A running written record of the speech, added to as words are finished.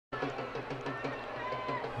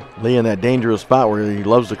Lee in that dangerous spot where he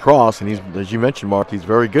loves to cross, and he's, as you mentioned, Mark, he's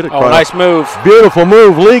very good at crossing. crossing. Nice move. Beautiful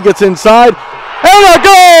move. Lee gets inside, and a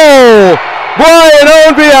goal! Brian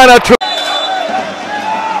Ownby on a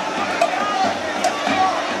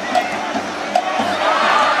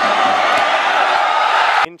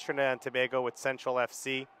in Trinidad and Tobago with Central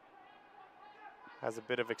FC. Has a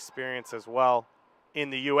bit of experience as well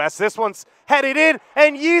in the U.S. This one's headed in,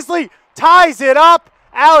 and Yeasley ties it up.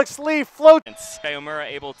 Alex Lee floats. Omura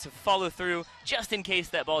able to follow through just in case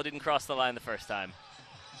that ball didn't cross the line the first time.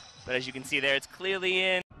 But as you can see there, it's clearly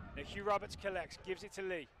in. Now Hugh Roberts collects, gives it to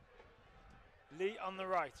Lee. Lee on the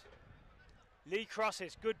right. Lee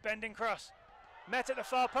crosses, good bending cross. Met at the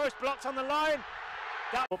far post, blocked on the line.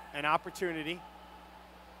 An opportunity.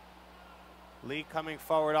 Lee coming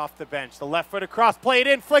forward off the bench. The left foot across, played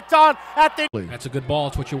in, flicked on at the... That's a good ball.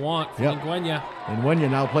 It's what you want from Ngwenya. And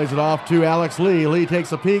Ngwenya now plays it off to Alex Lee. Lee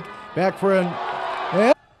takes a peek, back for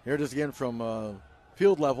an... Here it is again from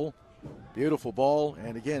field level. Beautiful ball.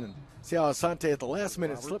 And again, see how Asante at the last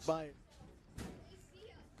minute slipped by.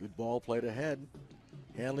 Good ball played ahead.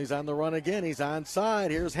 Hanley's on the run again. He's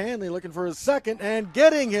onside. Here's Hanley looking for his second and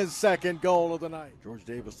getting his second goal of the night. George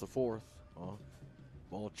Davis the fourth.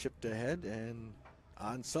 Ball chipped ahead and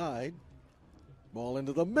onside. Ball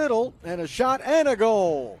into the middle and a shot and a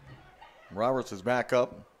goal. Roberts is back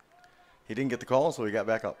up. He didn't get the call, so he got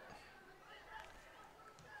back up.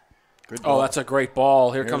 Good ball. Oh, that's a great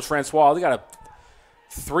ball. Here comes Francois. They got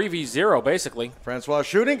a 3v0 basically. Francois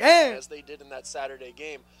shooting and as they did in that Saturday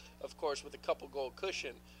game. Of course, with a couple goal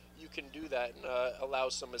cushion, you can do that and allow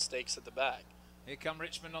some mistakes at the back. Here come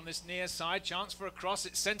Richmond on this near side. Chance for a cross.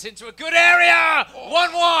 It's sent into a good area.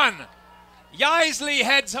 1-1. Yeasley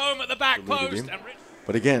heads home at the back post.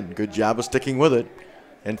 But again, good job of sticking with it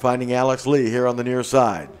and finding Alex Lee here on the near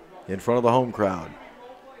side in front of the home crowd.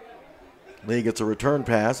 Lee gets a return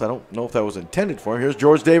pass. I don't know if that was intended for him. Here's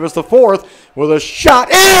George Davis the fourth with a shot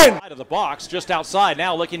in! Out of the box, just outside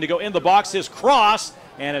now, looking to go in the box. His cross,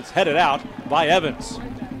 and it's headed out by Evans.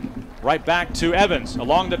 Right back to Evans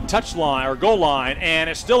along the touch line or goal line, and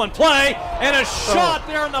it's still in play, and a shot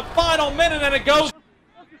there in the final minute, and it goes.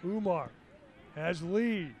 Umar has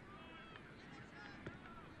Lee.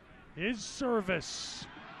 His service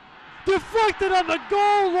deflected on the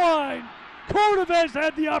goal line. Cordovez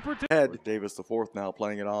had the opportunity. Davis the fourth now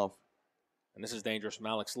playing it off. And this is dangerous from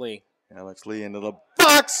Alex Lee. Alex Lee into the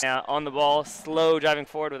box. Now on the ball, slow driving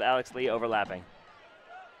forward with Alex Lee overlapping.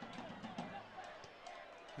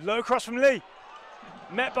 Low cross from Lee.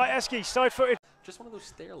 Met by Eski, side footed. Just one of those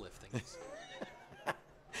stair liftings.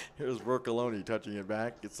 Here's Vercoloni touching it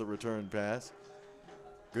back. Gets the return pass.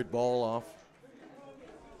 Good ball off.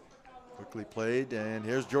 Quickly played. And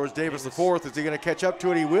here's George Davis the fourth. Is he going to catch up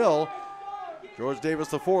to it? He will. George Davis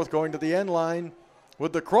the fourth going to the end line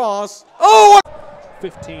with the cross. Oh!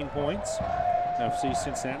 15 points. FC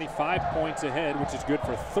Cincinnati 5 points ahead, which is good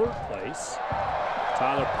for third place.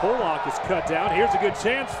 Tyler Pollock is cut down. Here's a good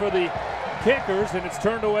chance for the kickers, and it's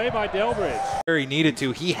turned away by Delbridge. Where he needed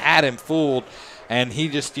to, he had him fooled, and he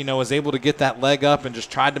just, was able to get that leg up and just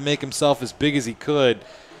tried to make himself as big as he could.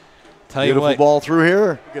 Tell you what. Beautiful ball through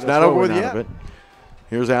here. It's not over with yet.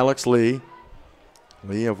 Here's Alex Lee.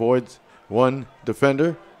 Lee avoids one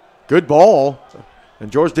defender. Good ball.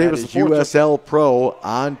 And George Davis, the USL Pro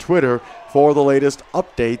on Twitter for the latest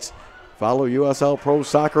updates. Follow USL Pro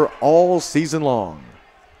Soccer all season long.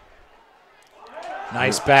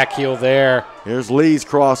 Nice back heel there. Here's Lee's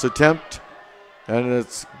cross attempt. And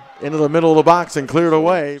it's into the middle of the box and cleared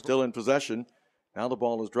away. Still in possession. Now the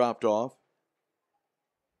ball is dropped off.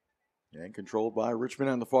 And controlled by Richmond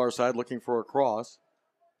on the far side, looking for a cross.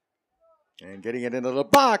 And getting it into the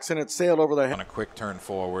box, and it sailed over the head. On a quick turn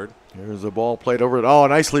forward. Here's the ball played over it. Oh,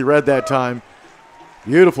 nicely read that time.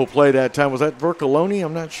 Beautiful play that time. Was that Vercoloni?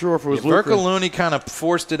 I'm not sure if it was Luke. Vercoloni kind of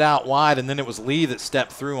forced it out wide, and then it was Lee that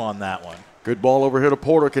stepped through on that one. Good ball over here to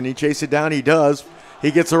Porter. Can he chase it down? He does. He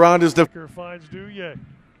gets around his defender. Finds Douye.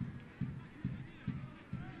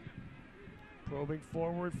 Probing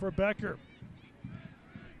forward for Becker.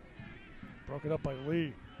 Broken up by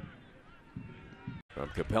Lee. From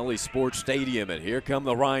Capelli Sports Stadium, and here come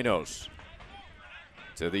the Rhinos.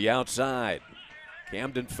 To the outside,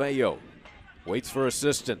 Camden Feo waits for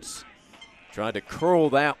assistance. Tried to curl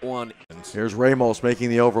that one. Here's Ramos making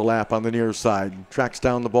the overlap on the near side. Tracks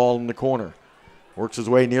down the ball in the corner. Works his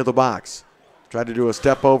way near the box. Tried to do a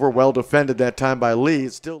step over. Well defended that time by Lee.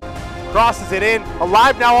 It's still Crosses it in.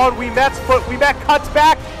 Alive now on Ouimet's foot. Ouimet cuts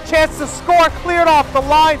back. Chance to score. Cleared off the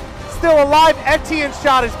line. Still alive. Etienne's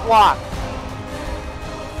shot is blocked.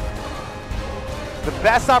 The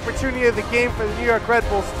best opportunity of the game for the New York Red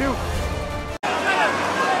Bulls too.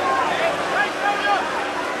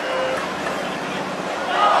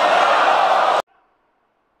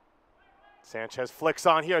 Sanchez flicks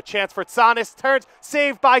on here. A chance for Tsanis. Turns.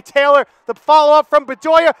 Saved by Taylor. The follow-up from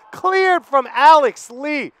Bedoya. Cleared from Alex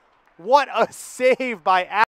Lee. What a save by Alex.